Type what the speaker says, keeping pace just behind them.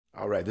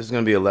All right, this is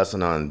going to be a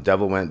lesson on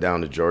Devil Went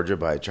Down to Georgia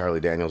by Charlie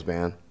Daniels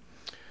Band.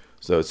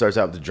 So it starts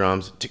out with the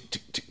drums, tick,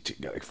 tick, tick, tick,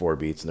 got like 4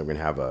 beats, and then we're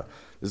going to have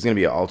this is going to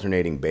be an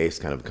alternating bass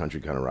kind of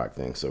country kind of rock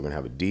thing. So we're going to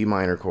have a D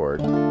minor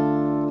chord.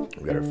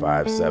 We've got our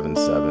 5, 7,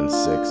 7,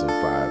 6, and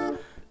 5.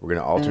 We're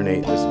going to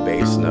alternate this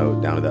bass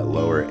note down to that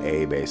lower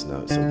A bass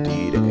note. So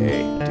D to A,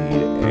 D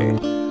to A,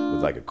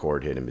 with like a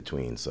chord hit in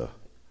between. So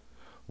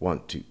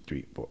 1, 2,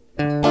 3, 4.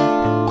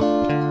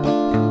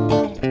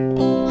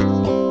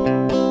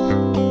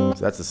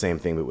 So that's the same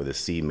thing, but with a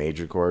C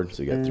major chord.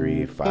 So you got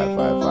 3, 5, 5,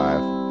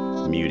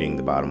 5, muting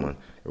the bottom one.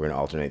 We're going to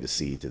alternate the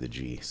C to the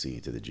G, C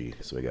to the G.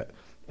 So we got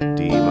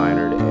D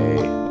minor to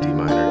A, D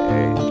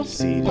minor to A,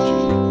 C to G.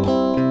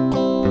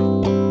 And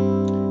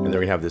then we're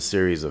going to have this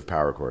series of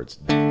power chords.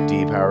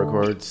 D power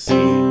chord,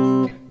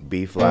 C,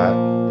 B flat,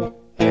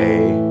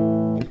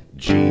 A,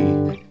 G,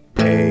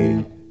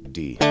 A,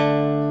 D.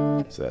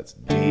 So that's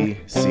D,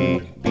 C,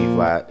 B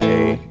flat,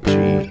 A, G,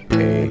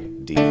 A,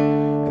 D.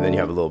 And then you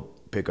have a little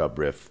pickup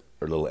riff,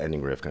 or little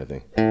ending riff kind of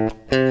thing.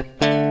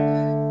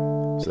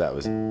 So that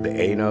was the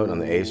A note on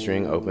the A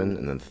string open,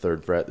 and then the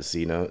 3rd fret, the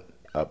C note,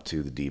 up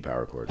to the D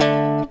power chord. So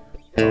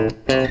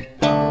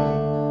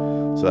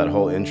that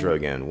whole intro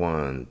again,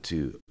 1,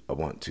 2,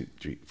 1, 2,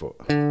 3, 4.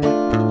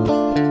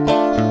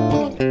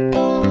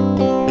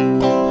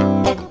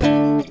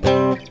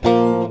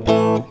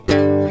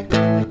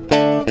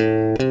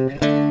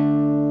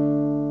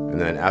 And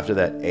then after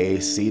that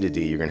A, C to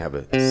D, you're gonna have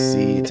a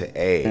C to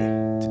A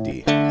to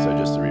D. So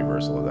just a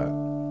reversal of that.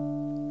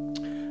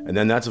 And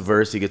then that's a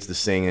verse he gets to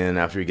sing in.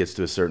 After he gets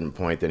to a certain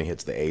point, then he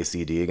hits the A,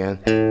 C, D again.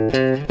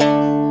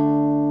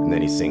 And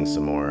then he sings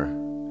some more.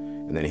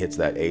 And then he hits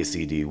that A,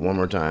 C, D one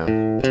more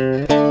time.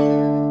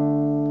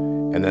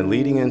 And then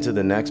leading into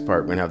the next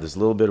part, we're gonna have this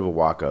little bit of a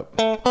walk up.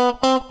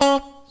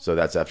 So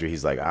that's after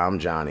he's like, I'm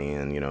Johnny,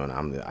 and and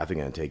I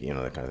think I'm gonna take,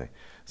 that kind of thing.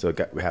 So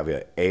we have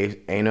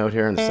a note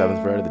here on the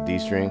 7th fret of the D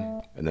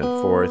string, and then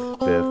 4th,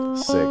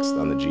 5th, 6th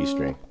on the G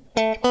string.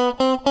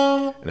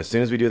 And as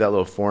soon as we do that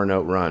little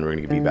 4-note run, we're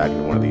going to be back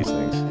into one of these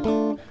things.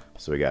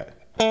 So we got.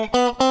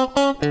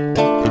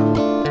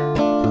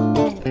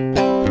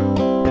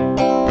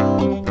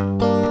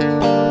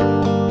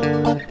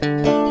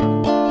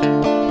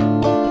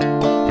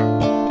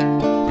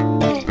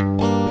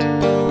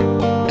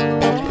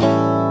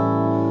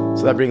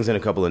 So that brings in a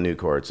couple of new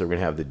chords. So we're going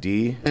to have the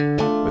D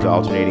with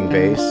alternating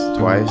bass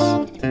twice,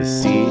 the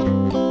C.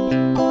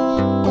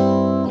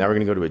 Now we're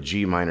going to go to a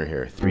G minor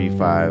here, 3,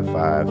 5,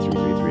 5, 3, 3,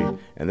 3.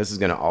 And this is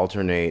going to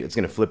alternate, it's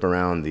going to flip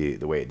around the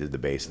way it did the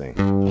bass thing.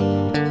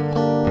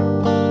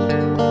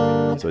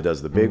 So it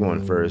does the big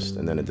one first,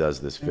 and then it does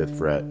this 5th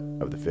fret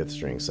of the 5th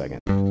string second.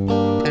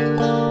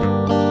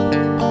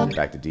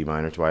 Back to D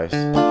minor twice.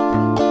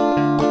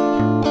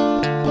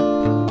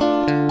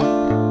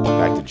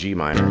 Back to G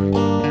minor.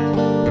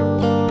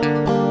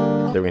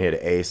 Then we're going to hit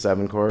an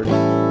A7 chord.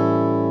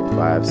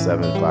 5,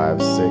 7,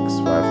 5, 6,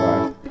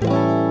 5, 5.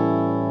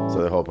 So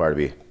the whole part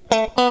would be.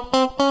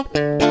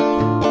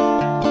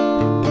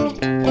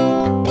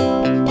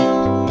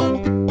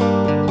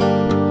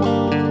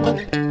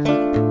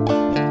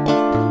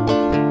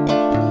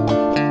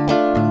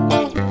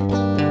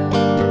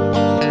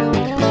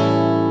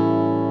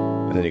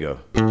 And then you go.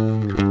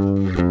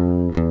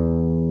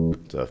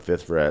 So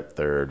 5th fret,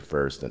 3rd,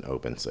 1st, and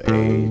open. So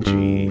A,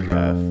 G,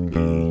 F, E.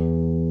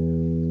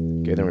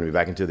 Okay, then we're going to be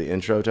back into the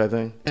intro type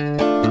thing.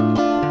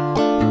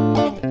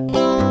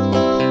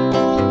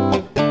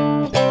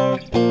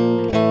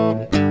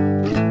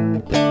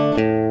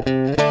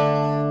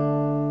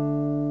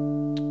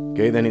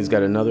 Okay, then he's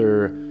got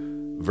another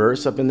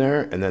verse up in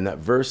there, and then that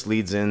verse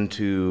leads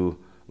into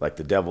like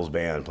the Devil's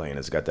Band playing.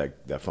 It's got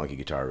that funky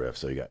guitar riff.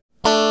 So you got.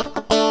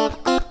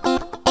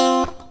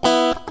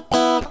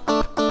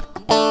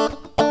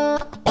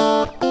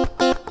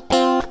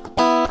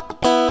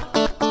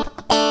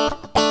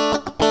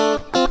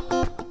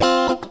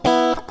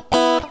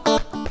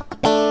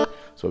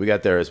 So what we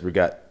got there is we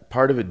got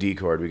part of a D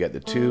chord. We got the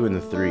 2 and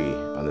the 3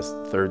 on this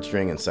 3rd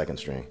string and 2nd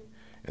string.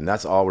 And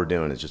that's all we're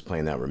doing is just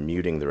playing that. We're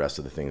muting the rest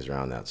of the things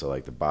around that. So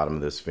like the bottom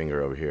of this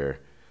finger over here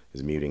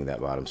is muting that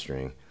bottom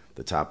string.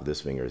 The top of this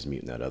finger is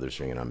muting that other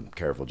string. And I'm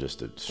careful just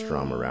to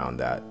strum around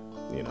that,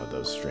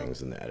 those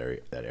strings in that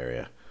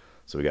area.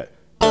 So we got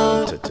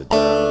dun, ta, ta,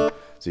 dun.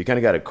 So you kind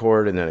of got a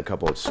chord and then a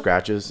couple of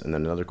scratches and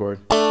then another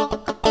chord.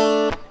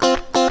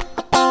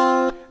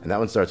 And that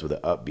one starts with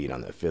an upbeat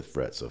on that 5th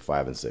fret. So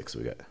 5 and 6. So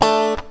we got.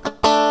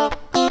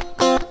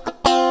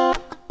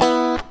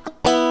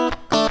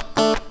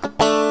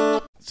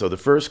 So the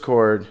first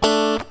chord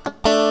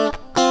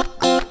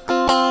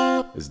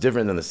is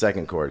different than the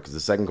second chord because the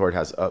second chord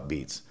has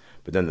upbeats.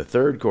 But then the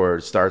 3rd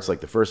chord starts like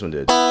the first one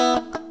did.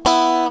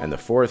 And the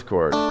 4th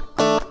chord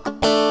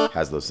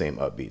has those same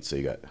upbeats. So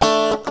you got.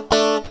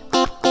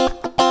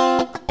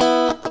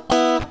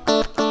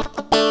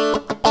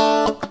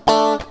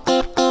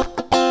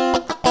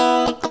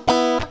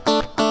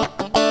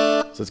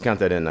 So let's count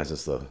that in nice and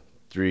slow.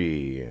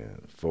 3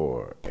 and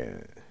 4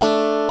 and.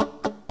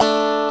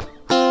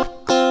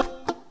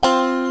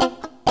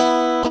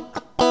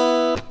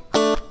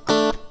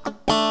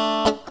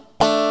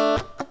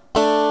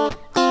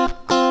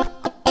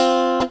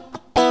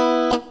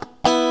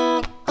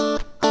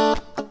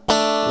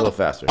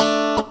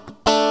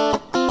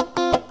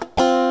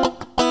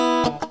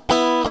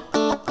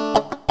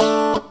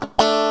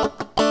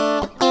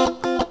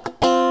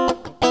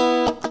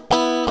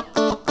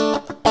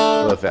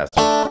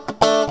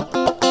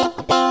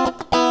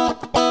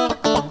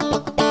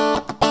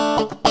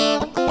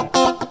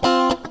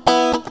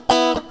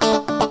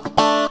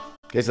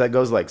 Okay, so that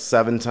goes like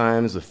 7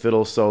 times. The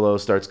fiddle solo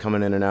starts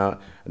coming in and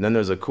out. And then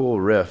there's a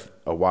cool riff,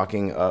 a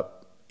walking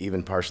up,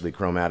 even partially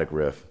chromatic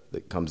riff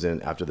that comes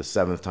in after the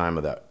 7th time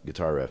of that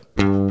guitar riff.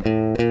 Okay,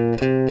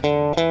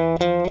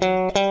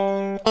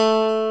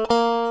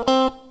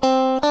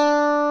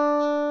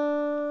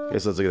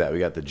 so let's look at that. We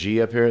got the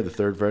G up here, the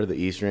 3rd fret of the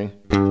E string,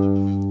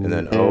 and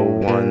then O,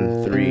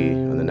 1, 3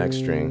 on the next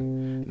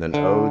string, and then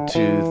O,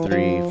 2,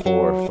 3,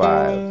 4,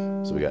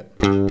 5. So we got.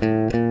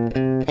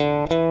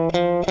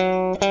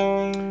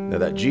 Now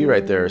that G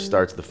right there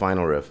starts the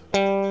final riff.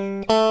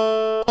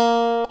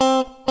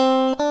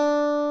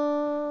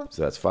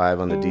 So that's 5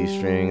 on the D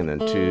string, and then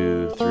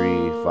 2,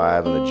 3,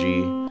 5 on the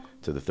G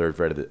to the 3rd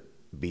fret of the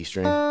B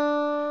string.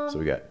 So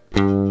we got.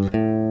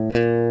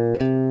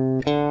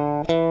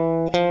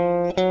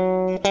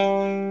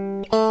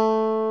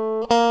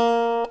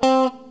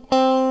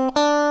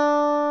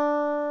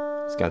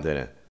 Let's count that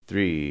in.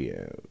 3,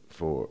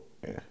 4,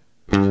 yeah.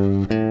 A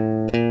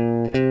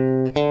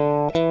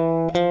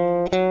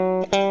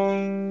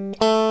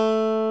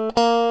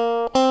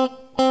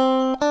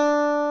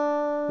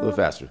little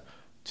faster.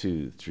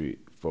 2, 3,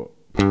 4.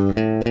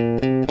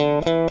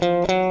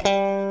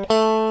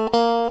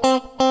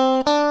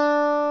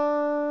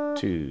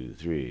 2,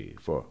 3,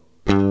 4.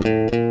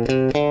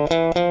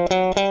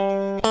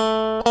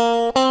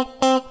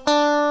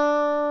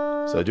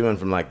 So doing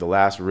from like the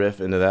last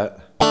riff into that.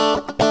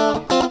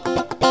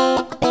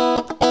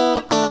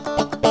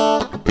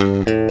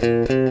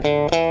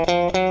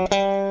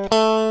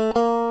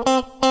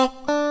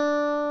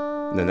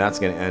 And then that's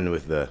going to end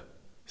with the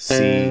C,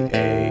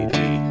 A, D.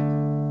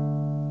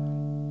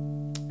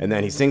 And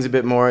then he sings a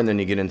bit more, and then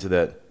you get into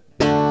that.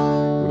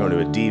 We're going to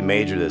a D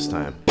major this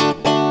time.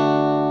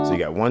 So you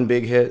got 1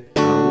 big hit,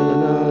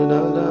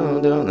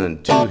 and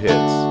then 2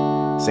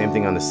 hits. Same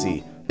thing on the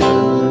C.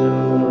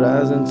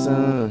 Rising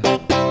sun.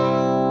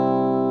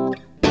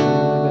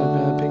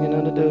 Picking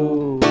on the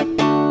dough.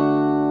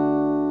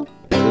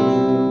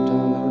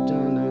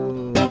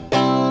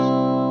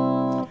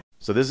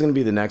 So this is going to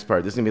be the next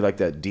part. This is going to be like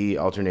that D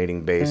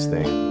alternating bass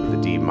thing with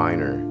the D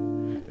minor.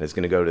 And it's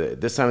going to go to,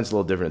 this time it's a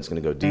little different. It's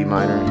going to go D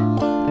minor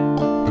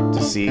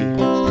to C, but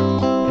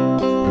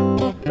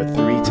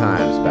 3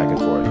 times back and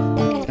forth.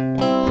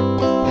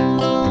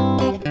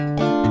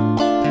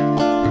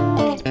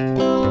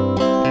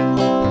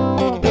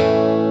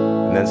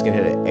 And then it's going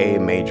to hit an A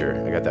major.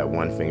 I got that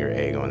 1 finger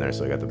A going there,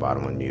 so I got the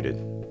bottom one muted.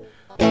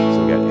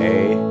 So we got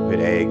A,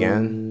 hit A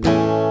again,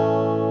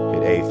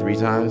 hit A 3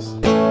 times.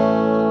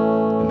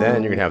 And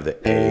then you're going to have the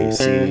A,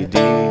 C, D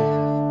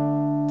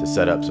to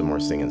set up some more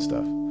singing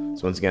stuff.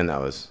 So once again, that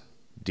was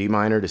D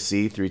minor to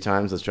C 3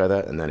 times. Let's try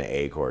that. And then an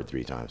A chord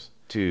 3 times.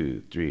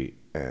 2, 3,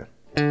 and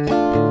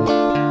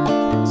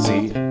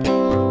C. A.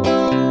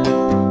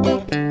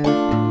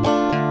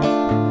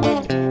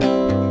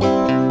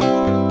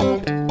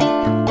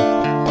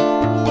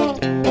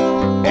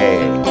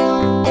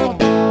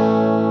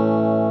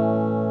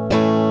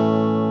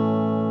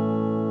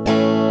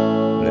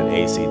 And then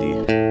A, C, D.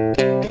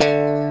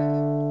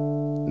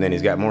 And then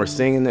he's got more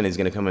singing, then he's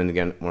going to come in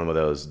again, one of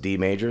those D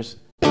majors.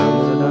 2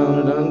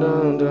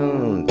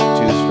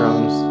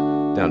 strums,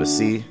 down to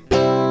C.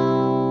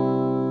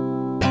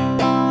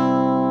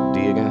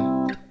 D again.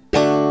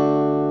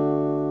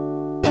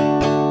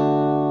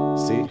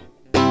 C.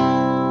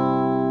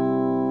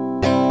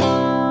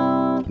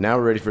 Now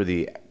we're ready for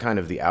the kind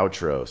of the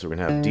outro. So we're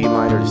going to have D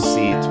minor to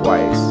C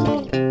twice.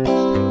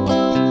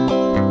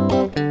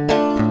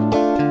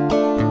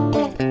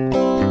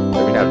 We're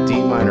going to have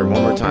D minor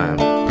one more time.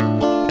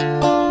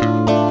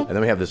 And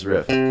then we have this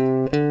riff.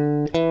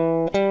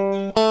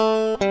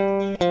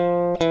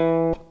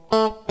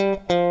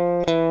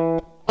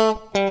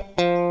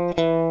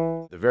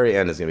 The very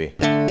end is going to be.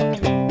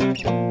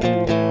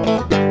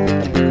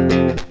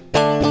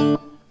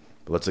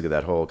 But let's look at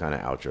that whole kind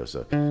of outro.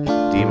 So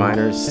D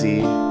minor,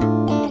 C,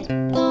 and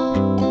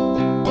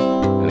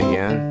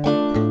again.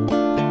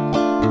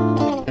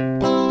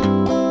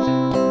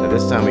 Now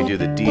this time we do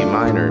the D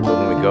minor, but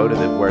when we go to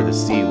where the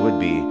C would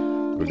be,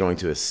 we're going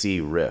to a C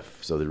riff.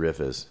 So the riff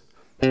is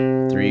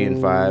 3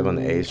 and 5 on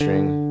the A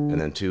string,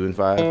 and then 2 and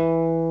 5,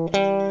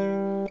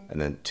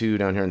 and then 2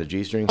 down here on the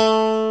G string.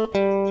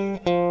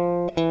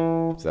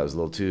 So that was a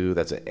little 2.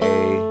 That's an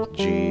A,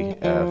 G,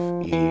 F,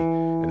 E,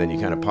 and then you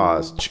kind of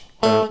pause.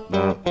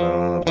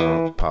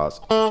 Pause.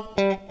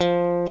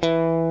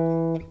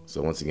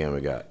 So once again,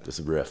 we got this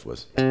riff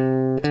was.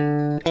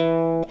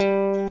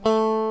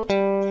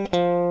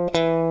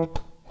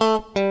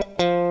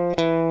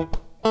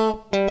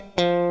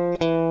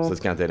 Let's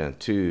count that in.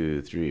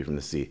 2, 3 from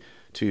the C.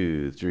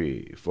 2,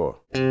 3, 4.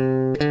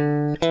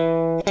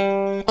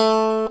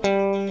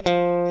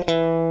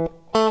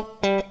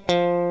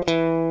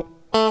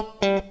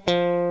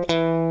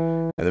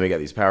 And then we got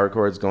these power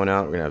chords going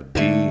out. We're going to have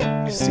D,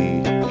 C,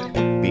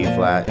 B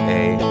flat,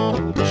 A,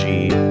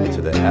 G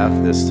to the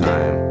F this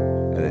time.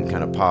 And then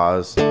kind of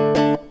pause.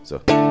 So.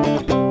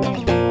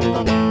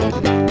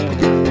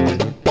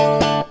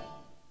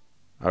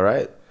 All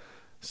right.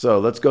 So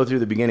let's go through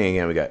the beginning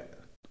again. We got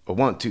A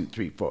 1, 2,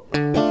 3, 4.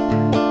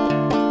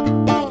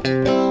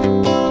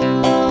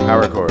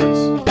 Power chords.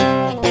 And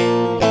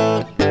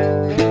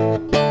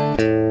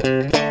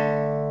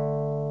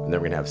then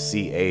we're gonna have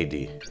C, A,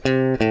 D.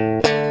 And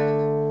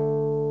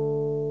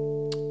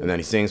then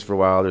he sings for a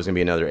while, there's gonna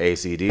be another A,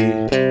 C, D.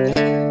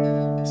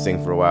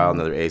 Sing for a while,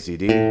 another A, C,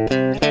 D.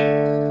 And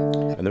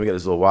then we got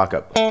this little walk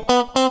up. This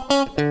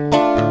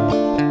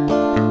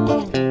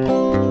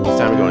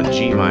time we're going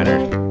G minor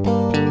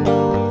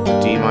to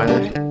D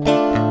minor.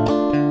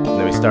 And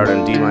then we start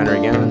on D minor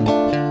again.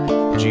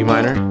 G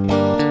minor.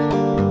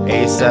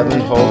 A7,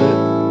 hold it.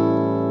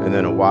 And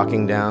then a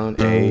walking down,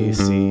 A,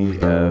 C,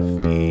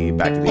 F, E,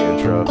 back to the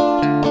intro.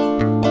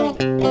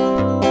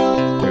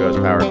 Here goes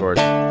power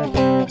chords.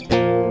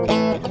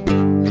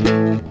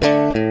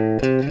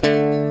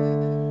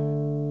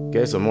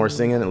 Okay, so more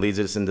singing, it leads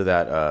us into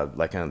that,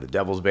 like kind of the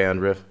Devil's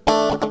Band riff.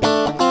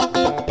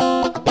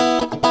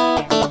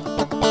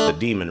 The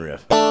Demon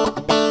riff.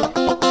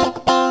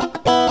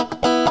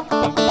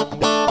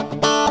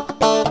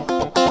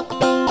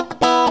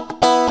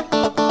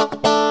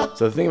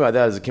 So the thing about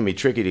that is it can be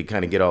tricky to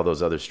kind of get all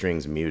those other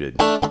strings muted.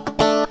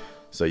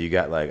 So you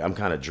got like, I'm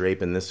kind of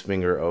draping this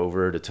finger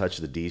over to touch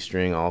the D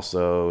string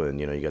also, and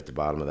you know, you got the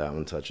bottom of that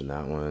one touching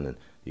that one, and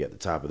you got the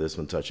top of this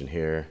one touching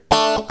here.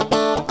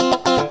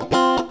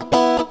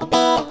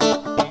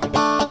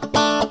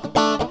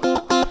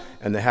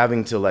 And the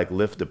having to like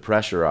lift the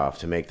pressure off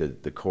to make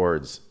the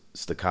chords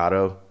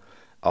staccato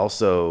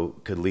also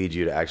could lead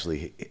you to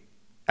actually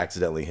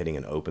accidentally hitting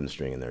an open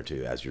string in there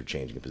too as you're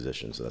changing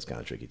position, so that's kind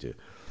of tricky too.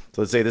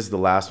 So let's say this is the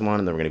last one,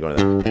 and then we're going to go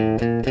to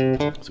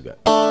that. So we got.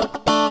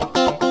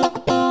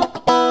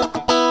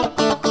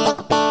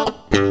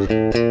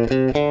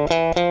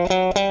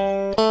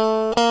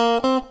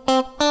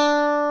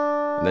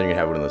 And then you're going to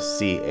have one of those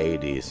C, A,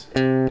 Ds.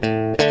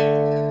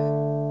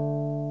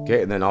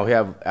 Okay, and then all we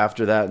have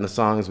after that in the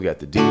songs, we got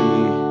the D, D,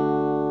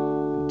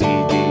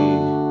 D,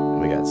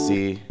 and we got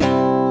C.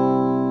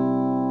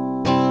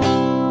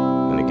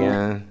 And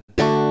again.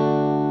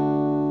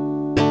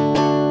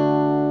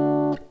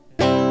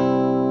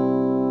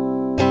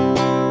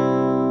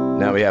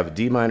 Now we have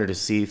D minor to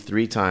C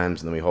 3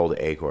 times, and then we hold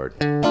the A chord.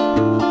 Hit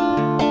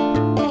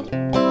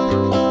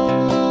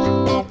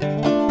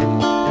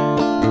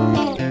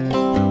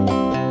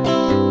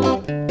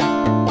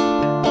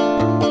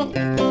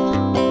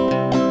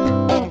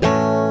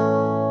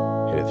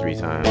it 3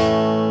 times.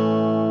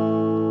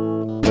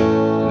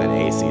 And then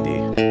A, C, D.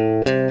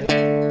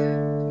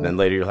 And then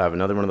later you'll have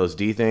another one of those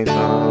D things.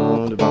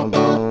 And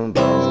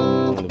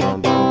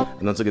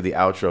let's look at the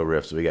outro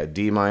riff. So we got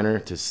D minor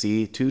to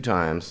C 2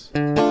 times.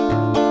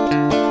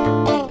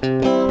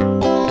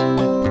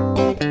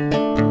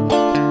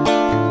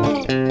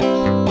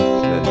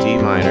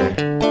 Minor,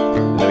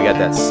 and then we got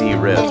that C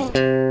riff.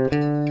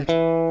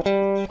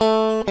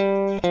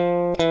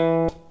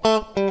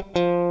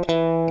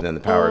 And then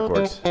the power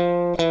chords.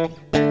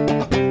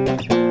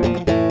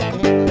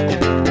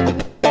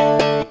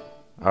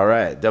 All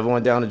right, Devil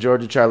Went Down to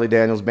Georgia, Charlie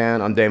Daniels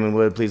Band. I'm Damon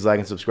Wood. Please like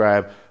and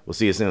subscribe. We'll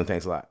see you soon.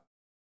 Thanks a lot.